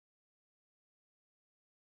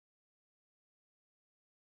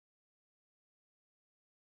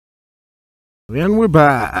And we're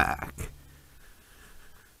back.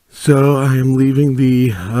 So I am leaving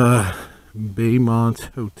the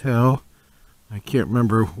Baymont Hotel. I can't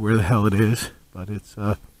remember where the hell it is, but it's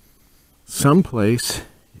someplace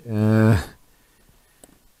in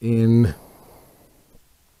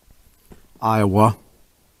Iowa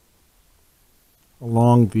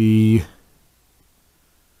along the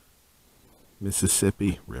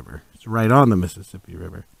Mississippi River. It's right on the Mississippi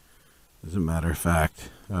River, as a matter of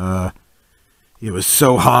fact. It was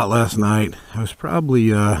so hot last night. I was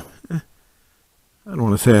probably, I don't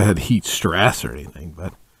want to say I had heat stress or anything,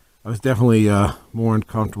 but I was definitely more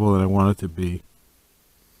uncomfortable than I wanted to be.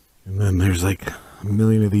 And then there's like a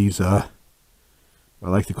million of these, what I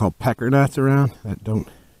like to call pecker gnats around that don't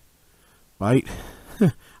bite.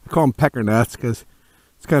 I call them pecker gnats because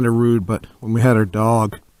it's kind of rude, but when we had our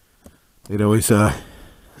dog, they'd always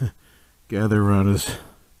gather around his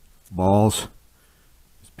balls,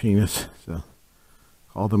 his penis, so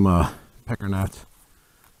call them pecker gnats.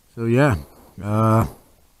 So yeah, it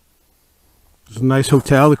was a nice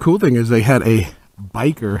hotel. The cool thing is they had a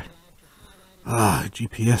biker,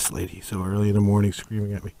 GPS lady, so early in the morning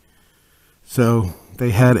screaming at me. So they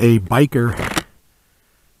had a biker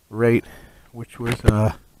rate, which was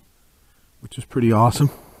pretty awesome.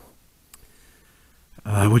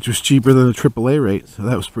 Which was cheaper than the AAA rate, so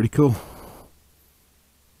that was pretty cool.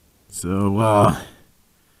 So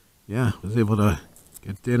yeah, was able to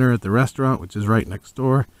get dinner at the restaurant, which is right next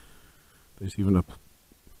door. There's even a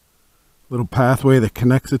little pathway that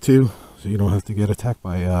connects the two, so you don't have to get attacked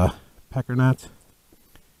by pecker gnats.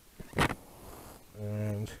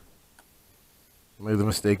 And I made the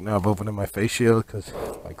mistake now of opening my face shield because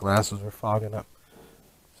my glasses were fogging up.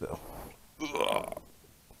 So,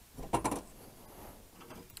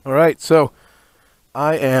 all right, so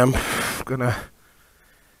I am gonna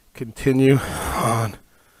continue on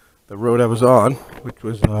the road I was on, which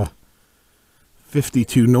was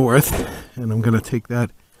 52 north, and I'm gonna take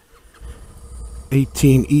that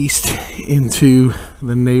 18 east into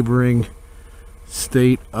the neighboring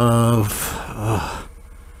state of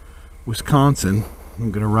Wisconsin.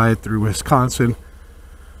 I'm gonna ride through Wisconsin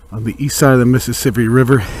on the east side of the Mississippi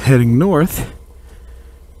River, heading north,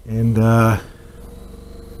 and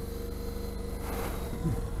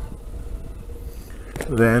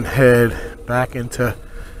then head back into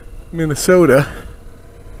Minnesota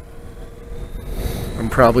and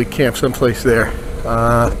probably camp someplace there.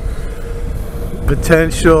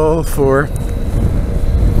 Potential for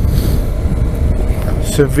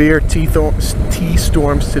severe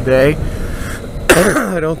T-storms today.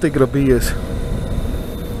 I don't think it'll be as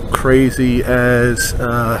crazy as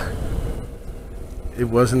it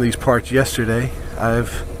was in these parts yesterday.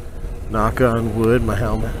 I've, knock on wood, my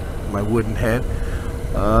helmet, my wooden head,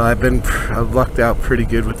 I've lucked out pretty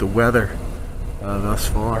good with the weather thus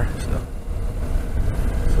far, so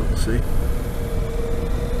we'll see.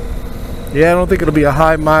 Yeah, I don't think it'll be a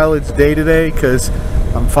high mileage day today because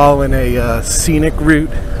I'm following a scenic route.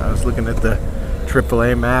 I was looking at the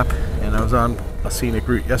AAA map and I was on a scenic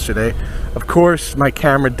route yesterday. Of course, my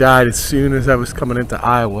camera died as soon as I was coming into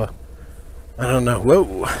Iowa. I don't know.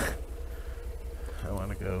 Whoa! I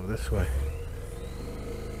want to go this way.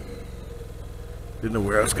 Didn't know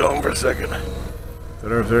where I was going for a second.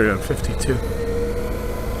 Thought I was already on 52.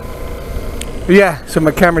 But yeah, so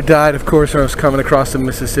my camera died, of course, when I was coming across the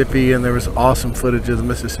Mississippi, and there was awesome footage of the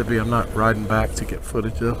Mississippi. I'm not riding back to get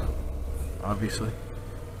footage though, obviously.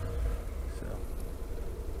 So.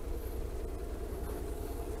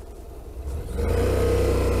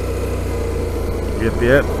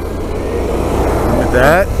 Yep. And with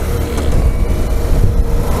that,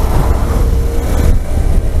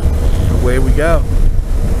 away we go.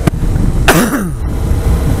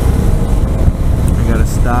 I gotta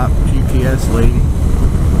stop GPS lady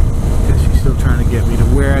because she's still trying to get me to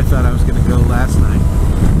where I thought I was gonna go last night,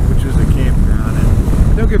 which was a campground.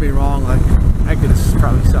 And don't get me wrong, like I could have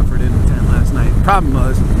probably suffered in a tent last night. The problem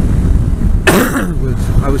was,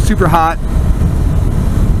 I was super hot,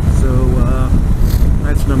 so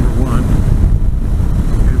that's number one.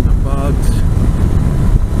 And the bugs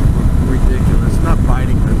were ridiculous. Not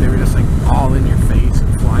biting, but they were just like all in your face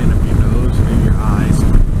and flying up your nose and in your eyes.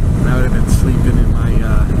 And I would have been sleeping in my,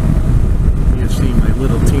 you've seen my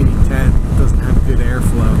little teeny tent. It doesn't have good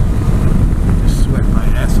airflow. I just sweat my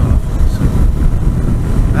ass off. So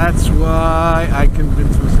that's why I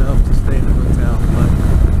convinced myself to stay in the hotel. But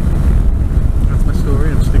that's my story.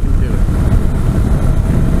 I'm sticking to it.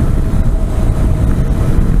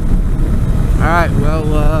 Alright, well,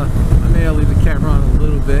 I may leave the camera on a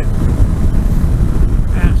little bit.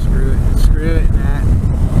 Screw it, nah.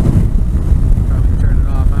 Probably turn it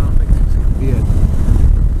off. I don't think it's going to be a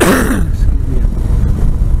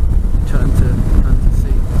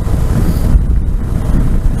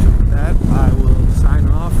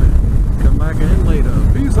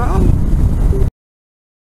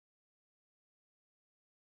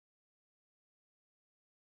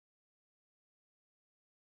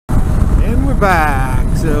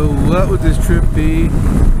What would this trip be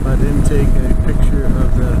if I didn't take a picture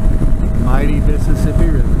of the mighty Mississippi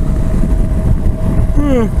River?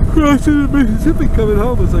 Crossing the Mississippi coming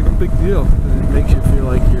home is like a big deal. It makes you feel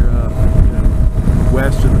like you're you know,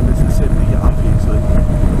 west of the Mississippi, obviously,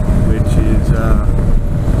 which is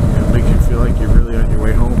it makes you feel like you're really on your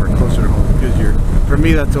way home or closer to home, because you're, for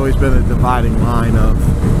me, that's always been the dividing line of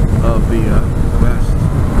the west.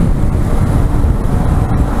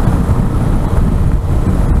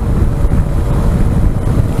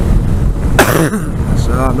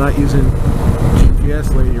 So I'm not using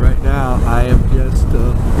GPS lady right now. I am just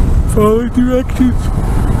following directions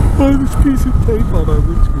on this piece of tape on my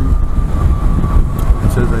windscreen.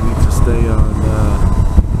 It says I need to stay on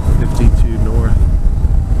 52 north.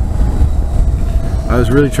 I was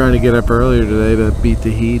really trying to get up earlier today to beat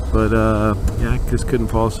the heat, but yeah, I just couldn't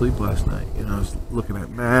fall asleep last night. You know, I was looking at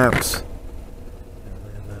maps,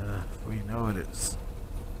 and then before you know it, it's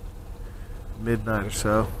midnight or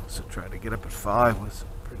so. So trying to get up at 5 was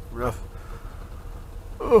pretty rough.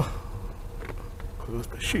 Oh, close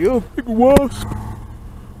my shield, big wasp.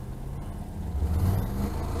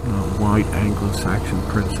 Not white Anglo-Saxon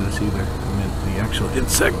princess either. I meant the actual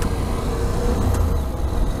insect.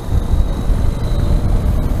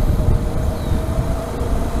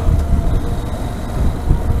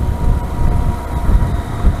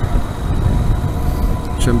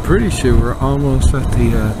 Which I'm pretty sure we're almost at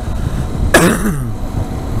the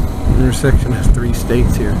intersection of 3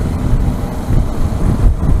 states here.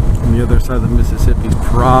 On the other side of the Mississippi is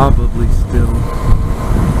probably still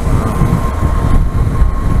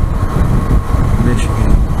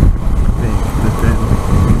Michigan, I think, but then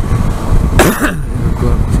it'll go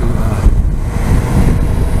up to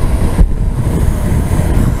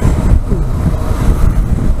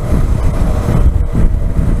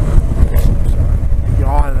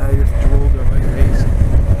yawn, I just drooled on my face.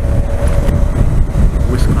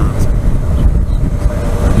 Wisconsin.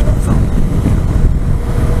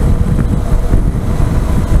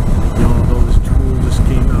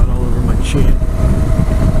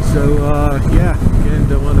 So, yeah, again,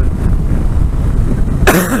 don't want to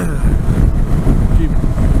keep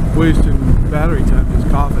wasting battery time just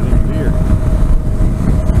coughing in beer.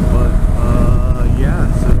 But,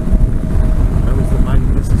 yeah, so that was the mighty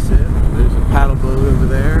Mississippi. There's a paddle boat over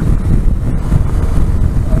there.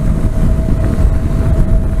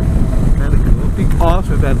 Kind of cool. Because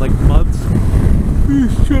I've had like months.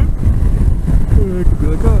 Shut. I could be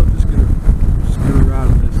like, oh, I'm just gonna ride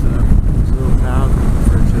this little town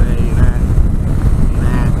for today and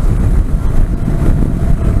that.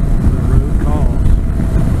 The road calls.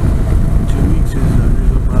 2 weeks is a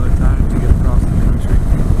reasonable amount of time to get across the country.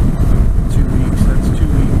 2 weeks, that's 2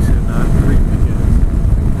 weeks and 3 weekends.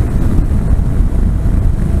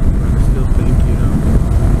 But I still think, you know,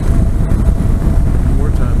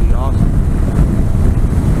 more time would be awesome.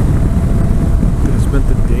 Could have spent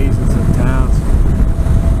the days in some towns.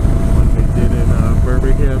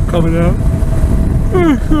 Birmingham coming out.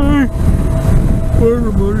 Oh, sorry.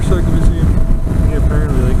 Whatever motorcycle museum. He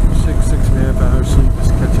apparently like 6.5 hours sleep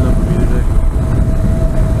just catching up with me today.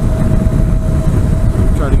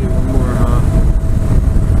 We'll try to get one more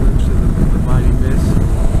glimpse of the mighty Miss.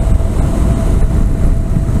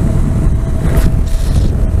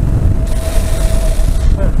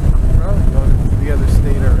 Probably going to the other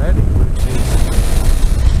state already, which is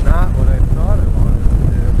not what I thought I wanted to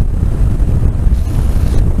do.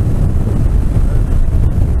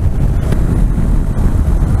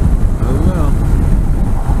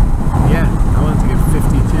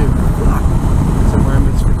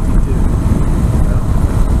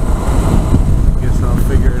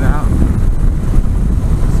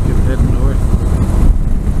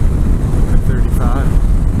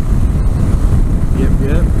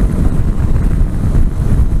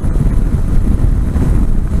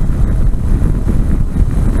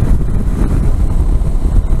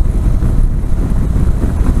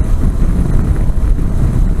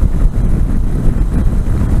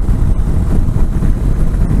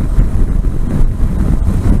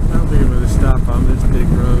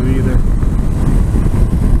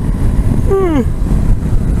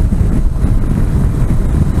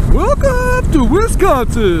 Welcome to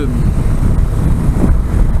Wisconsin!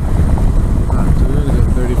 So we're going to go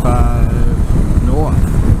 35 north.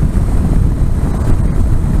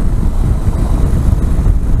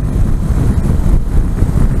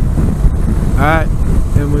 Alright,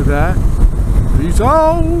 and with that, peace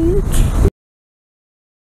out!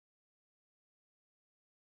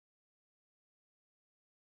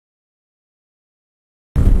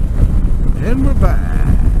 And we're back.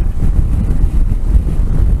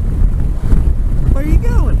 Where are you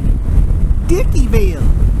going? Dickeyville.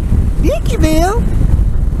 Dickeyville?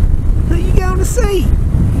 Who you going to see?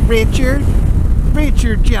 Richard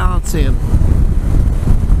Johnson.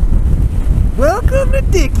 Welcome to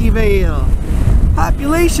Dickeyville.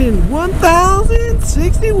 Population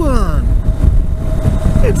 1,061.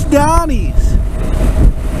 It's Donnie's.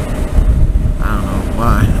 I don't know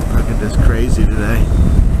why I'm fucking this crazy today.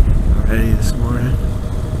 Already this morning.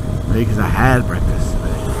 Maybe because I had breakfast today.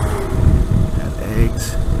 I had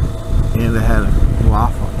eggs and I had a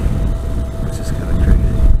waffle. It's just kind of crazy.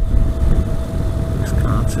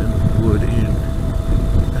 Wisconsin Wood Inn.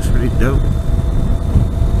 That's pretty dope.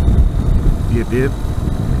 You did?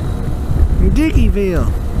 Dickeyville.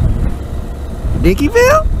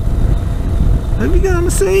 Dickeyville? Who you going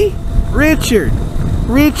to see? Richard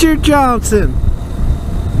Johnson.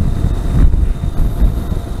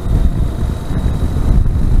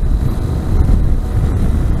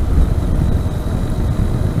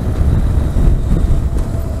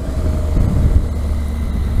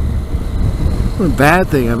 The bad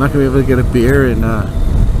thing, I'm not going to be able to get a beer in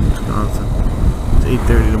Wisconsin. It's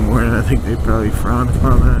 8:30 in the morning. I think they probably frown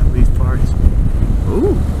upon that in these parts.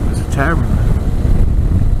 Ooh, there's a tavern.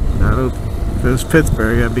 Not open. If it was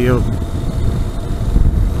Pittsburgh, I'd be open.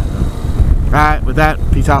 Alright, with that,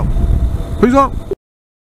 peace out. Peace out.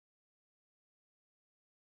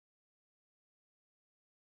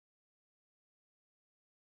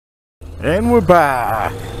 And we're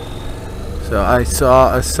back. So I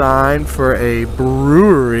saw a sign for a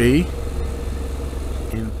brewery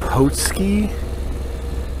in Potosi.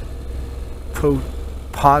 I'm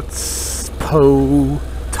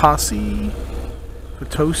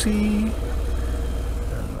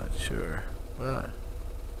not sure, but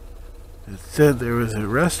it said there was a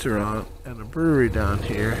restaurant and a brewery down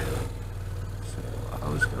here, so I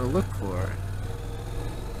was gonna look for it.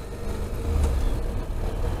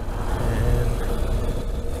 And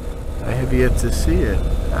I have yet to see it.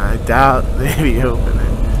 I doubt they be open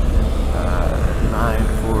at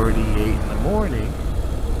 9:48 in the morning.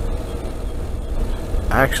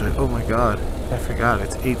 Actually, oh my god, I forgot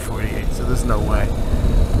it's 8:48, so there's no way.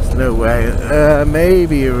 There's no way.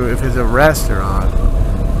 Maybe if it's a restaurant,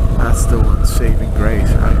 that's the one saving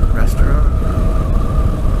grace, right? Restaurant.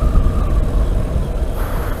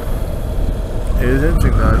 It is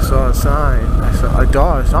interesting though. I saw a sign. I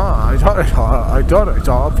thought I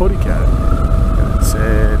saw a potty cat. And it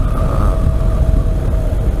said,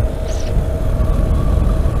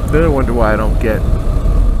 then I wonder why I don't get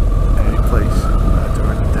any place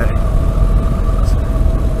during the day.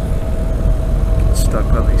 Get stuck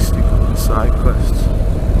on these stupid little side quests.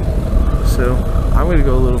 So I'm going to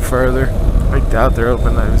go a little further. I doubt they're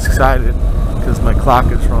open. I was excited because my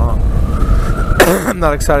clock is wrong. I'm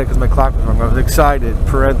not excited because my clock is wrong. I was excited,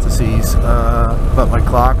 parentheses, but my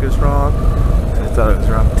clock is wrong. I thought it was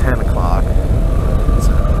around 10 o'clock. It's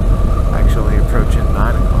actually approaching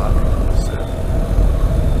 9 o'clock. So.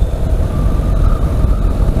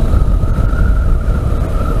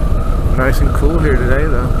 Nice and cool here today,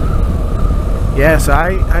 though. Yes,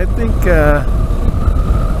 I think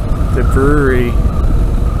the brewery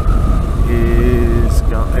is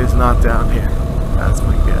not down here. That's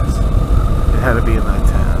my guess. It had to be in that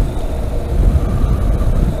town.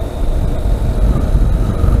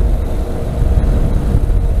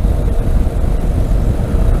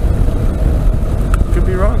 Could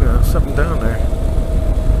be wrong though. There's something down there.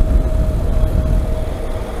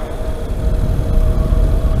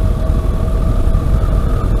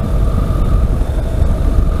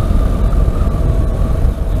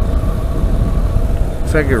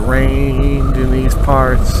 Looks like it rained in these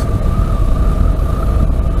parts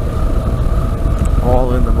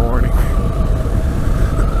all in the morning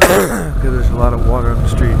because there's a lot of water on the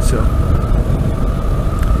street. So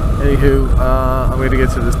anywho, I'm going to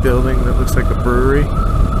get to this building that looks like a brewery,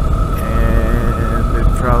 and it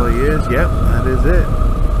probably is. Yep, that is it.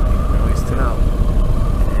 You can always tell.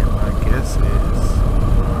 And my guess is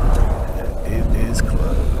it is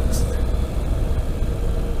closed.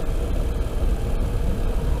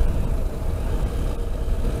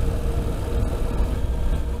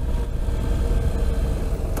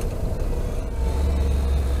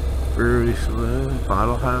 Brewery, saloon,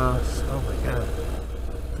 bottle house. Oh my god,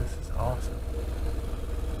 this is awesome.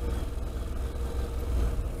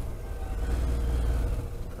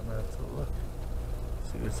 I'm gonna have to look,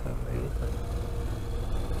 see what's happening.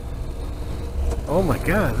 Oh my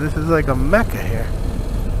god, this is like a mecca here.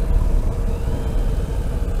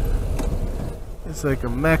 It's like a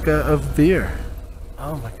mecca of beer.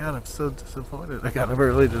 Oh my god, I'm so disappointed. I got up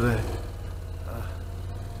early today.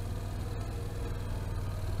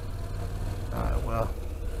 Well,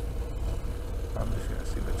 I'm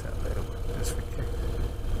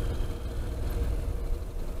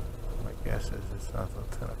says it's not till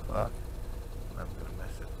 10 o'clock. I'm gonna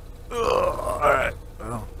miss it. Alright,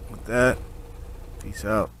 well, with that, peace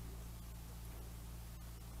out.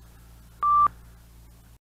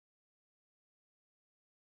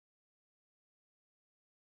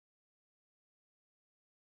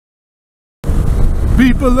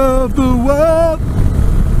 People of the world,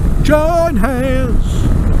 join hands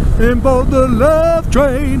and board the love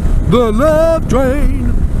train, the love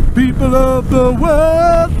train. People of the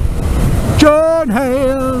world, join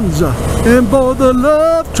hands and board the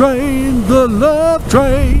love train, the love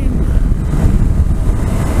train.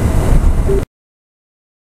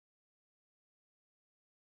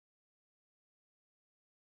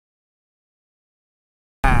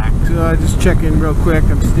 So I just check in real quick.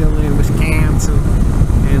 I'm still in Wisconsin,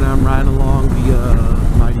 and I'm riding along the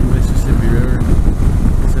mighty Mississippi River.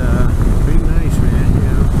 It's pretty nice, man. You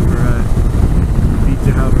know, for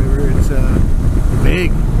Beach River, it's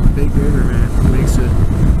big river, man. It makes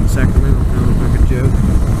Sacramento kind of look like a joke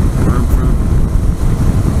where I'm from.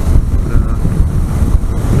 But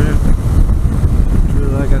yeah, that's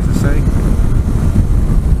really all I got to say.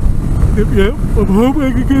 Yep, I'm hoping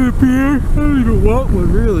I can get a beer. I don't even want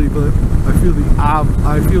one really, but I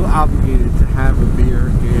feel obligated to have a beer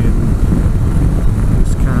in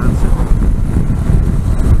Wisconsin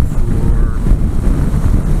before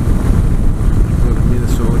I go to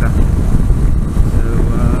Minnesota. So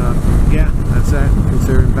yeah, that's that.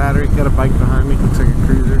 Conserving battery. Got a bike behind me. Looks like a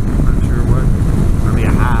cruiser. Not sure what. Probably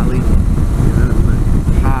a Harley. You know,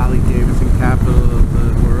 the Harley Davidson capital of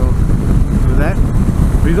the world. With that,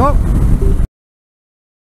 peace out.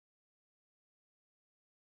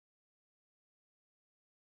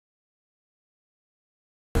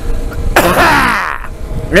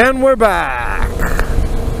 And we're back.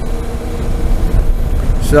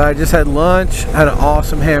 So I just had lunch, had an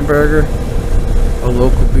awesome hamburger, a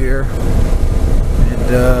local beer, and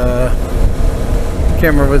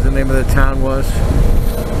can't remember what the name of the town was,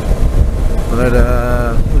 but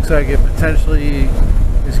looks like it potentially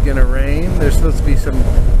is gonna rain. There's supposed to be some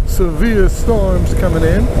severe storms coming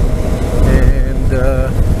in, and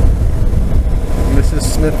Mrs.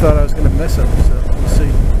 Smith thought I was gonna miss them, so we'll see.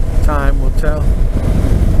 Time will tell.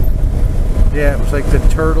 Yeah, it was like the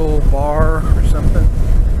Turtle Bar or something.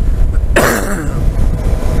 I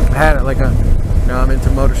had it like a, you know, I'm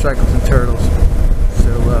into motorcycles and turtles,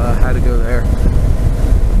 so I had to go there.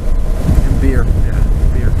 And beer, yeah,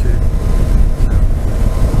 beer too.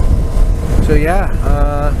 So yeah,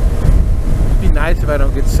 it'd be nice if I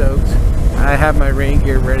don't get soaked. I have my rain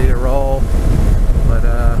gear ready to roll, but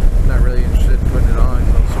I'm not really interested in putting it on.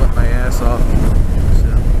 I'll sweat my ass off.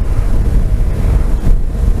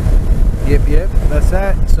 Yep, that's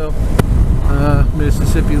that. So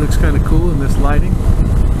Mississippi looks kind of cool in this lighting,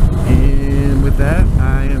 and with that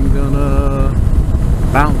I am gonna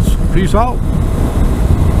bounce. Peace out.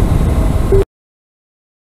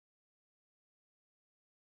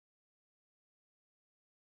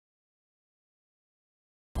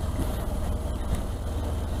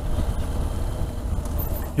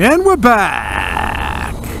 And we're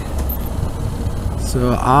back.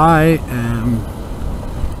 So I am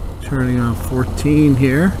turning on 14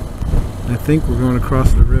 here. I think we're going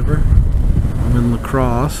across the river. I'm in La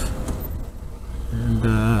Crosse, and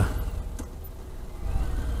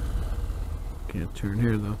can't turn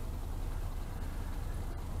here though.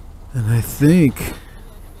 And I think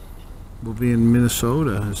we'll be in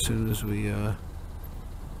Minnesota as soon as we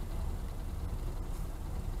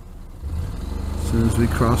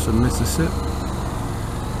cross the Mississippi.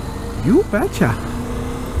 You betcha.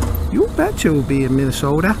 You betcha we'll be in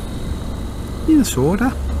Minnesota.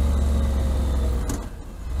 Minnesota.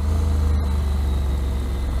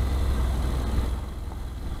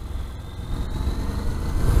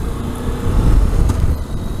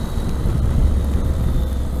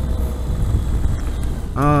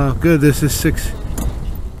 Oh, good. This is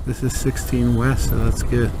 16 west, so that's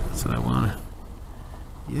good. That's what I wanted.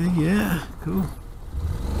 Yeah, cool.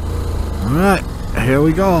 All right, here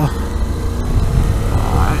we go.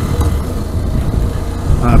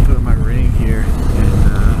 I put on my ring here,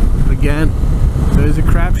 and again, there's a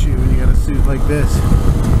crapshoot when you got a suit like this,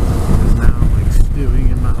 because now I'm like stewing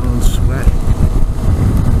in my own sweat.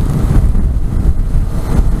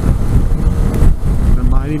 The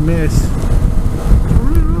mighty miss.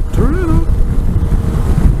 Turn it up.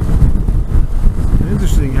 It's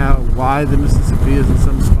interesting how wide the Mississippi is in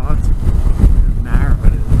some spots, and narrow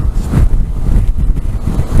it is in other spots.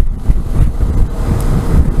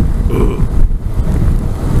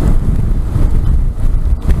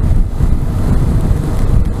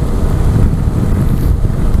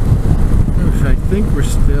 I think we're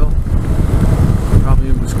still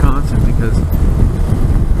because,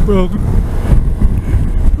 well,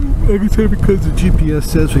 I can say because the GPS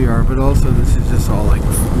says we are, but also this is just all like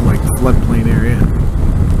floodplain area.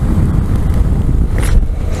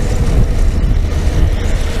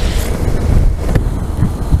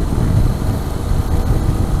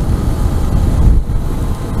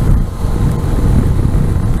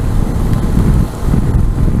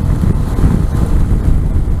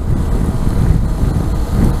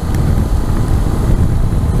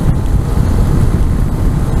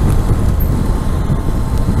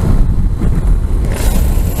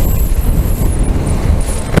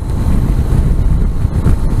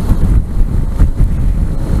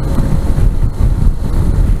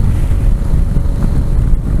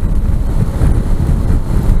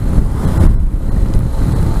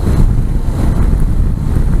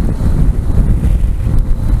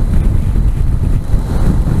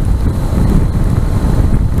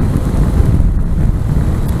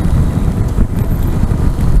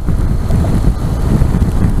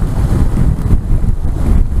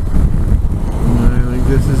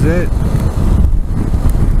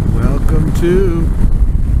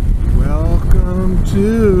 Welcome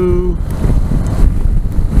to,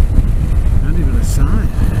 not even a sign.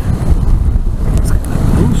 It's kind of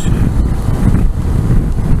bullshit.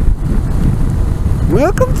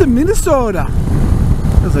 Welcome to Minnesota.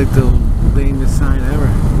 That's like the lamest sign ever.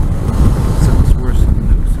 It's almost worse than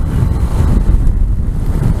the no sign.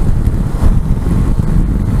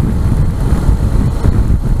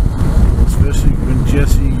 Especially when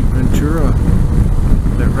Jesse Ventura,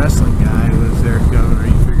 that wrestling guy, was their governor.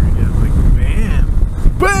 You figured he'd have like bam,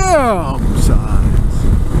 bam signs.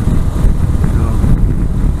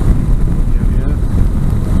 Yeah.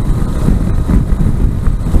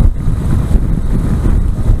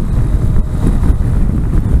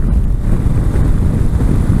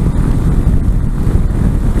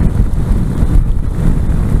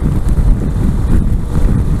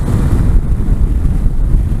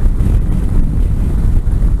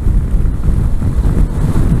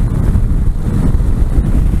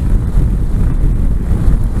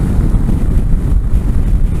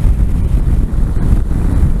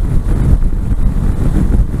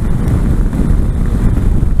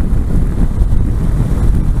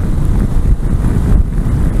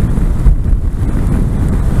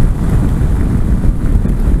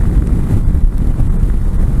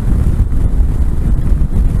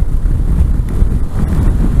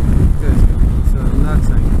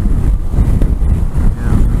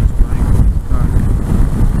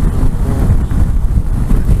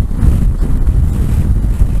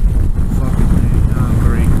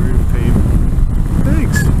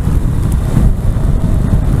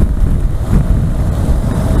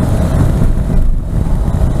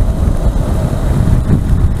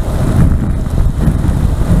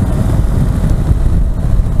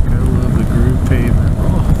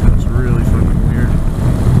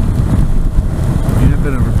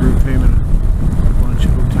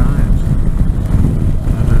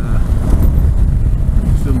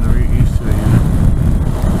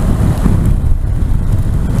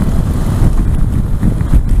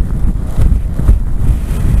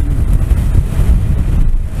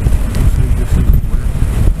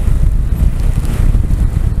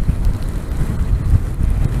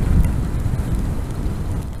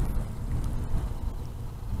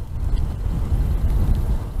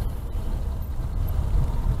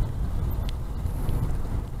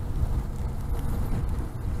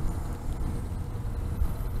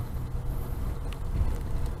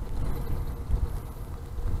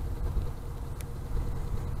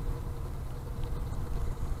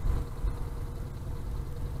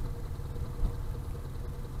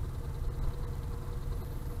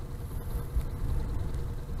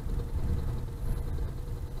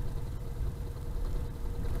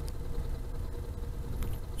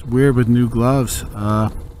 It's weird with new gloves.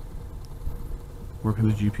 Working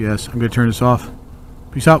the GPS. I'm going to turn this off.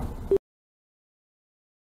 Peace out.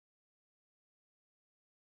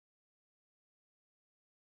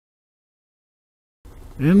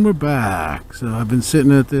 And we're back. So I've been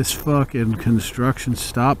sitting at this fucking construction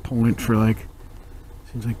stop point for like,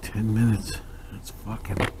 seems like 10 minutes. It's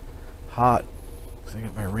fucking hot. So I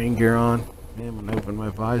got my rain gear on. And when I open my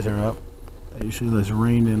visor up, I usually lets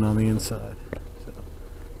rain in on the inside. So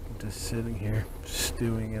I'm just sitting here,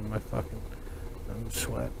 stewing in my fucking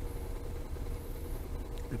sweat.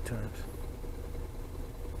 Good times.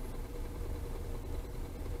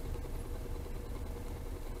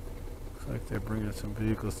 Looks like they're bringing some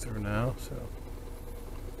vehicles through now,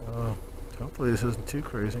 so hopefully this isn't too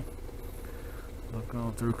crazy. Not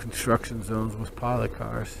going through construction zones with pilot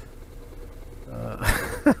cars.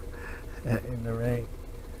 in the rain.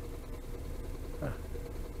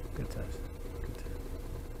 Good times. Good times.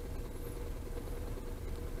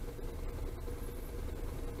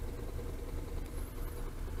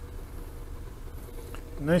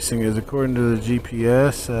 The nice thing is, according to the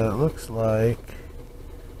GPS, it looks like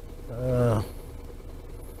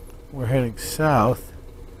we're heading south,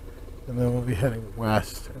 and then we'll be heading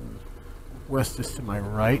west. And west is to my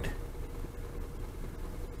right,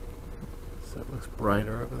 so it looks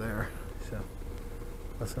brighter over there. So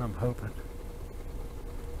that's what I'm hoping.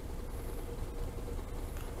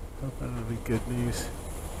 Hoping it'll be good news.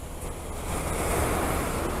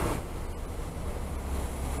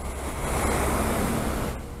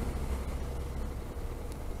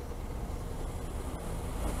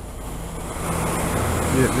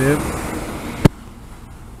 Yep.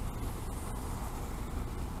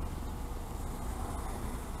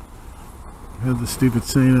 Had the stupid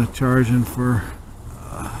Santa charging for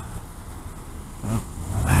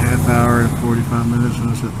a half hour and 45 minutes when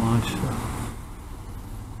I was at lunch. So.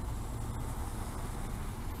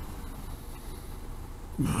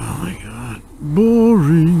 Oh my god,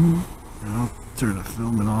 boring. I'll turn the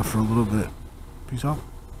filming off for a little bit. Peace out.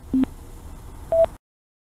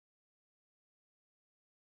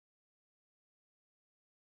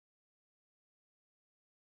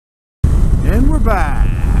 And we're back.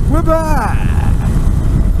 We're back.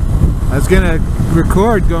 I was gonna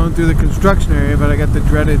record going through the construction area, but I got the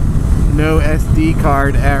dreaded no SD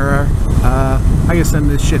card error. I can send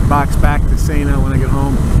this shit box back to Sana when I get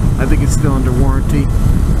home. I think it's still under warranty.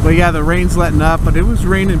 But yeah, the rain's letting up, but it was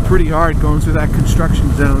raining pretty hard going through that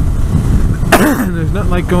construction zone. There's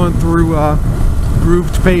nothing like going through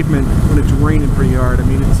grooved pavement when it's raining pretty hard. I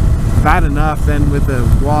mean, it's bad enough then with the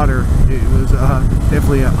water. It was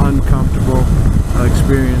definitely an uncomfortable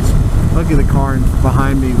experience. Lucky the car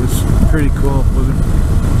behind me was pretty cool. It wasn't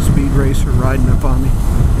a speed racer riding up on me.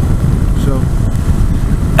 So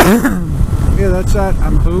yeah, that's that.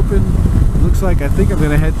 I'm hoping. Looks like I think I'm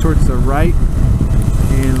gonna head towards the right,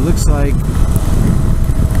 and it looks like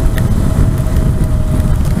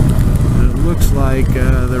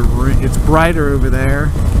it's brighter over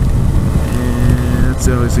there, and that's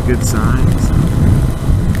always a good sign. So.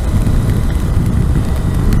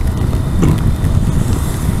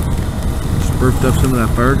 Just burped up some of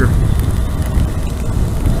that burger.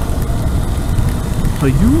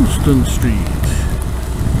 Houston Street.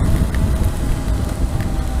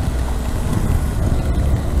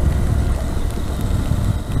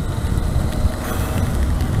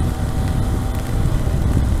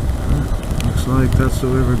 Looks like that's the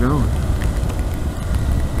way we're going.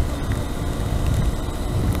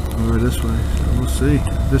 Over this way, so we'll see.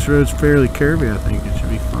 This road's fairly curvy, I think. It should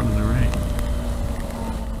be fun in the rain.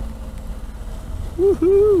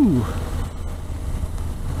 Woohoo!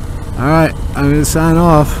 Alright, I'm going to sign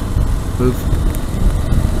off with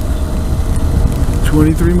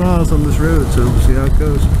 23 miles on this road, so we'll see how it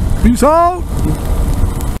goes. Peace out!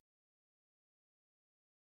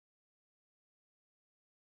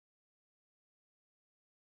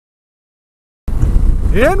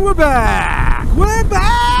 And we're back! We're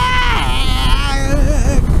back!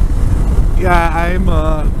 Yeah, I'm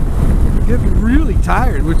getting really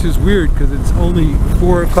tired, which is weird because it's only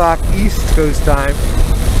 4 o'clock East Coast time.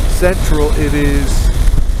 Central, it is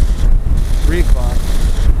 3 o'clock.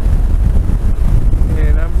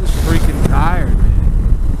 And I'm just freaking tired,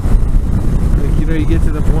 man. Like, you know, you get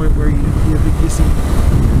to the point where you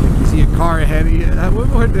see a car ahead of you. At one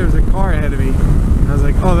point there was a car ahead of me, and I was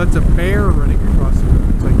like, oh, that's a bear running across the road.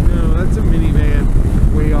 It's like, no, that's a minivan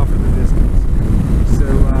way off in the distance. So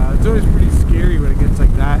it's always pretty scary when it gets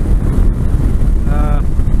like that. I'm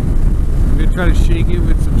going to try to shake it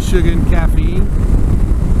with some sugar and caffeine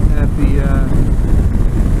at the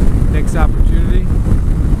next opportunity.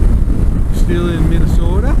 Still in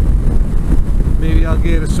Minnesota. Maybe I'll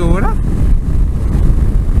get a soda.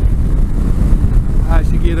 I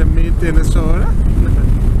should get a mint and a soda.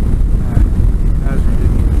 That's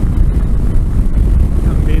ridiculous.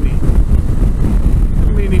 A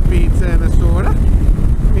mini pizza and a soda.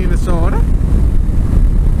 Minnesota.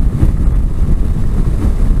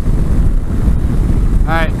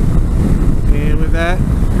 Alright. And with that,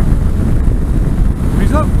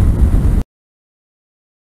 peace out.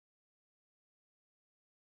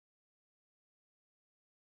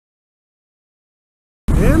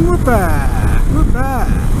 And we're back. We're back. I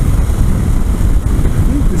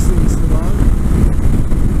think this thing's still on.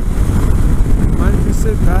 Might have just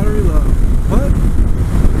said battery low. But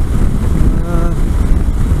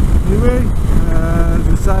anyway,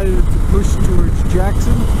 decided to push towards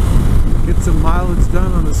Jackson. get some mileage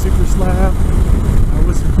done on the super slab. I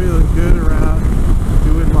wasn't feeling good around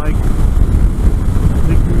doing like, I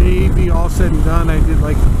think maybe all said and done I did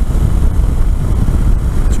like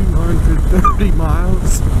 230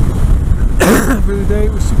 miles for the day.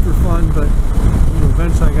 It was super fun, but you know,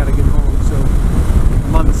 eventually I got to get home, so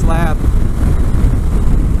I'm on the slab,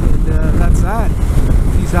 and that's that.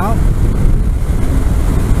 Peace out.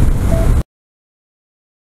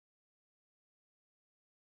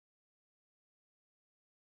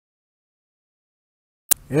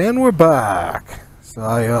 And we're back. So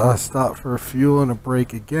I stopped for a fuel and a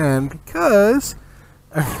break again because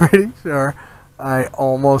I'm pretty sure I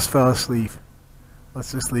almost fell asleep.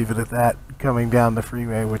 Let's just leave it at that, coming down the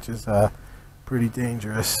freeway, which is pretty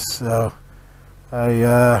dangerous. So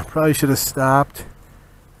I probably should have stopped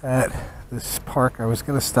at this park I was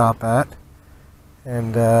going to stop at.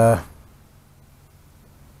 And hang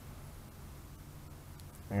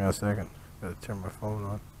on a second, gotta turn my phone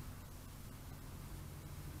on.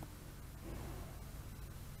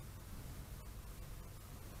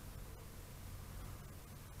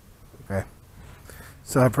 Okay,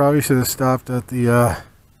 so I probably should have stopped at the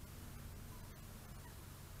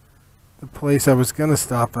place I was gonna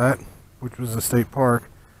stop at, which was a state park.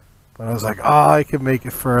 But I was like, oh, I could make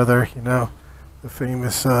it further, you know, the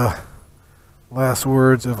famous last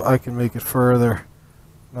words of "I can make it further"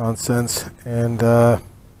 nonsense. And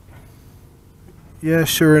yeah,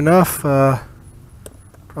 sure enough,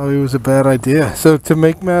 probably was a bad idea. So to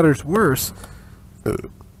make matters worse,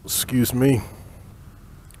 excuse me,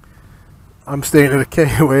 I'm staying at a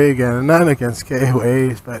KOA again, and not against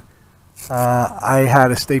KOAs, but I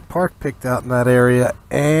had a state park picked out in that area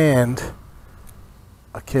and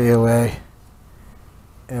a KOA,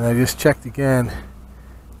 and I just checked again,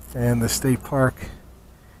 and the state park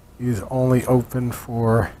is only open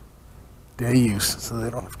for day use, so they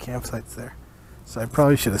don't have campsites there. So I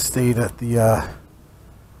probably should have stayed at the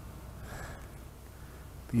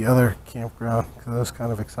other campground, because I was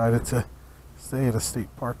kind of excited to stay at a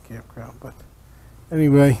state park campground. But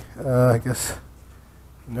anyway, I guess,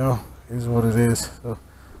 you know, is what it is. So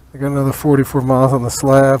I got another 44 miles on the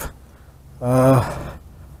slab.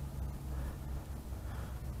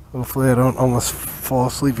 Hopefully I don't almost fall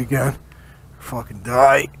asleep again or fucking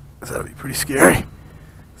die, because that'd be pretty scary.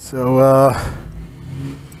 So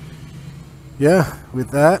yeah,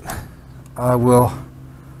 with that I will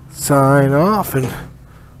sign off and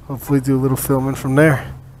hopefully do a little filming from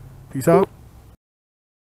there. Peace out.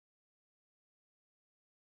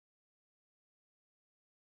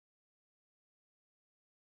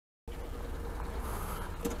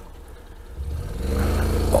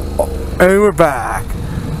 And we're back.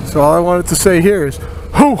 So all I wanted to say here is,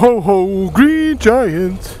 ho ho ho, green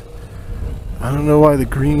giant. I don't know why the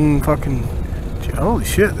green fucking, holy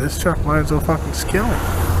shit, this truck might as well fucking skill it.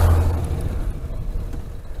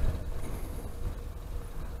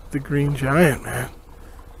 The green giant, man.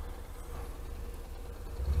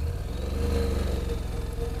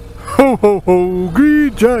 Ho ho ho,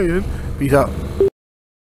 green giant. Peace out.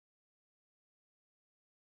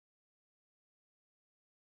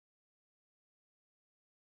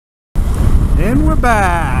 And we're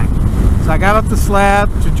back. So I got up the slab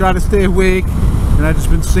to try to stay awake, and I've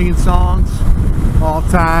just been singing songs all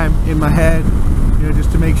the time in my head, you know,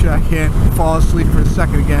 just to make sure I can't fall asleep for a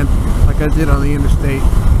second again like I did on the interstate,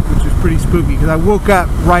 which was pretty spooky because I woke up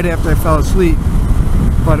right after I fell asleep,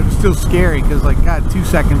 but it was still scary because, like, God, 2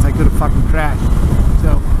 seconds I could have fucking crashed.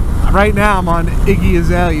 So right now I'm on Iggy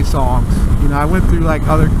Azalea songs. You know, I went through like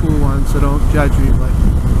other cool ones, so don't judge me, but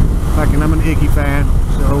fucking I'm an Iggy fan.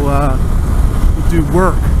 So we'll do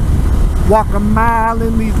Work. Walk a mile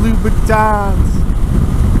in these Louboutins.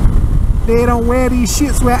 They don't wear these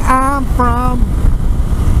shits where I'm from.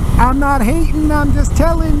 I'm not hating, I'm just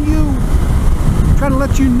telling you. Trying to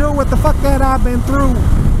let you know what the fuck that I've been through.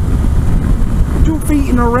 2 feet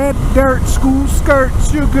in a red dirt, school skirt,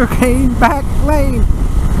 sugar cane, back lane.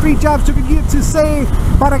 3 jobs to get to save,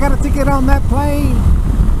 but I got a ticket on that plane.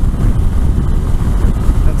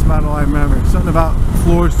 That's about all I remember. Something about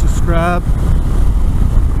floors to scrub.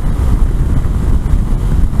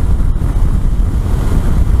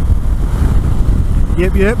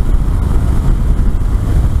 Yep.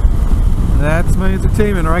 That's my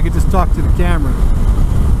entertainment, or I could just talk to the camera,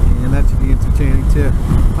 and that should be entertaining too.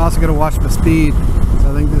 I'm also going to watch my speed,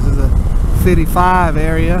 so I think this is a 55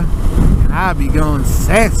 area, and I'll be going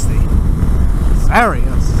sassy.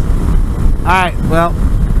 Serious. Alright, well,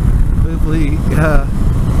 hopefully you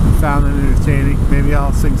found it entertaining. Maybe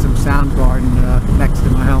I'll sing some Soundgarden next to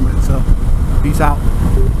my helmet, so peace out.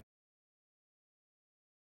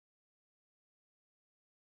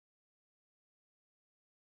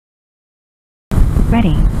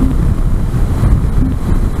 ready.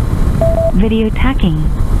 Video tacking.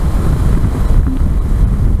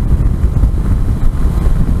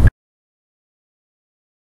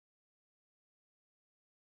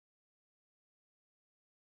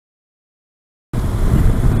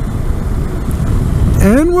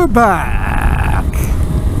 And we're back.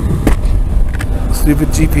 Stupid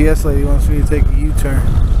GPS lady wants me to take a U-turn.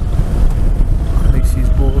 I think she's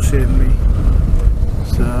bullshitting me.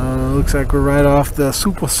 So looks like we're right off the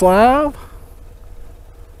super slab.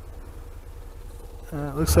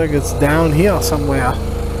 Looks like it's downhill somewhere.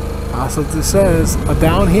 That's what this says. A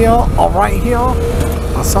downhill, a right hill,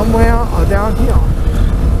 or somewhere, or downhill.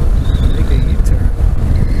 Make a U-turn.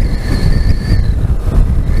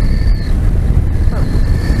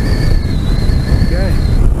 Okay.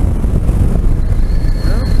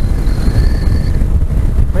 Well,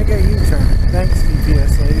 make a U-turn. Thanks,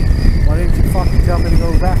 GPS lady. Why didn't you fucking tell me to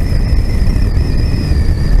go back there?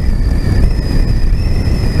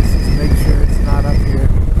 Let's just make sure it's not up here.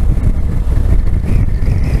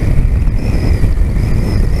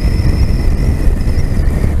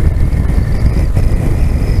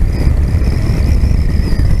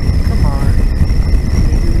 Come on.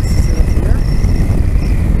 Maybe this is up here?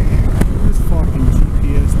 This fucking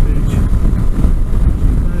GPS bitch.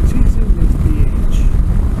 She's in this bitch.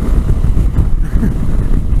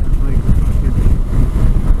 Like fucking,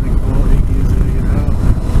 like all Iggy's hanging out.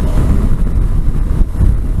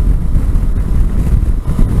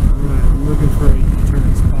 Alright, I'm looking for a U-turn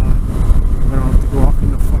spot. I don't have to go off in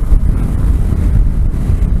the fucking ground.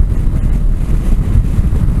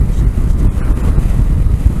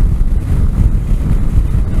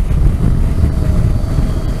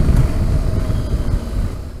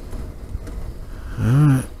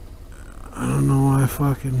 Alright. I don't know why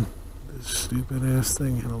fucking this stupid ass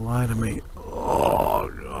thing had to lie to me. Oh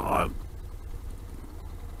god.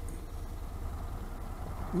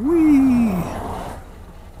 Whee!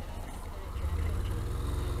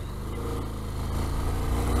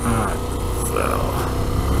 Alright, so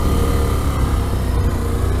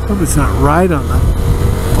hope it's not right on the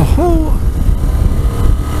whole.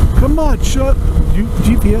 Come on, shut.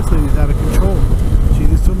 GPS lady's out of control. She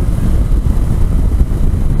just told me.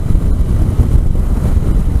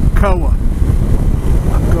 Koa.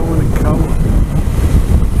 I'm going to Koa.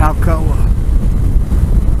 Alcoa.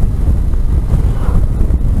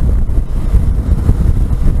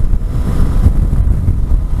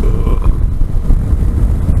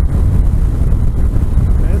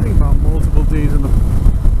 I think about multiple days in the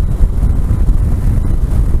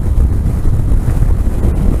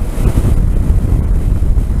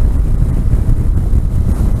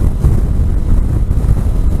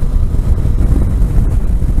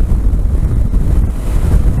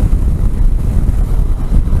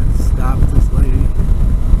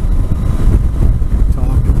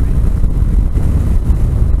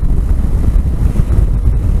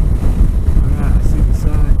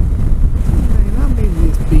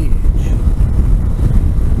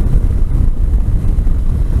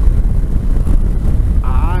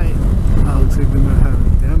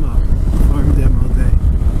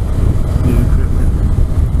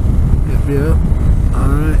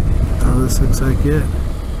looks like it.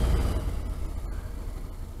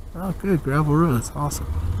 Oh good, gravel road, that's awesome.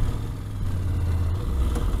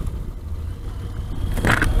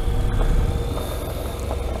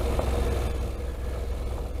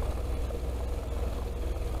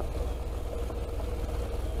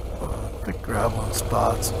 Thick gravel in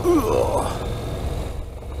spots. Ugh.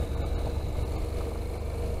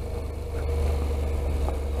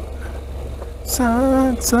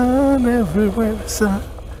 Sun, sun everywhere, sun.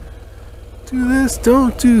 Do this,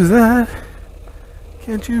 don't do that.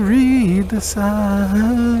 Can't you read the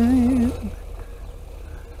sign?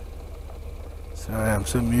 Sorry, I'm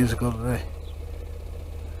so musical today.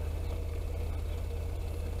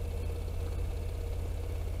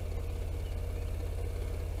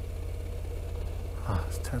 Oh,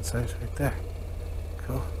 it's 10 sites right there.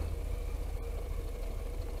 Cool.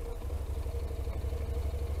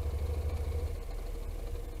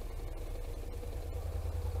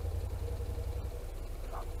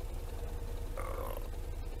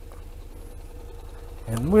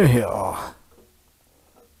 And we're here.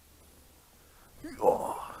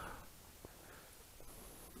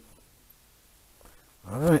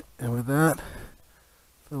 Alright, and with that,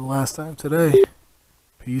 for the last time today,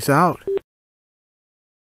 peace out.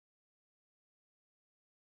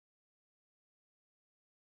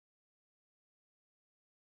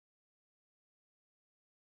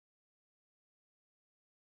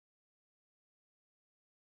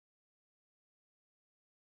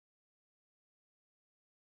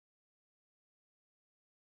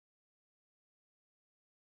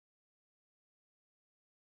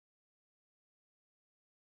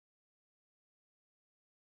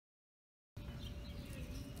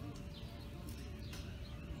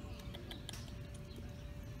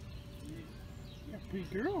 pretty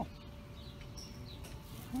girl.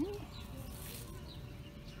 Huh?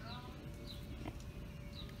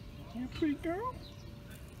 You're a pretty girl.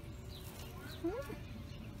 Huh?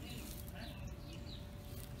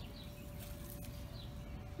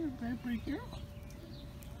 You're a very pretty girl.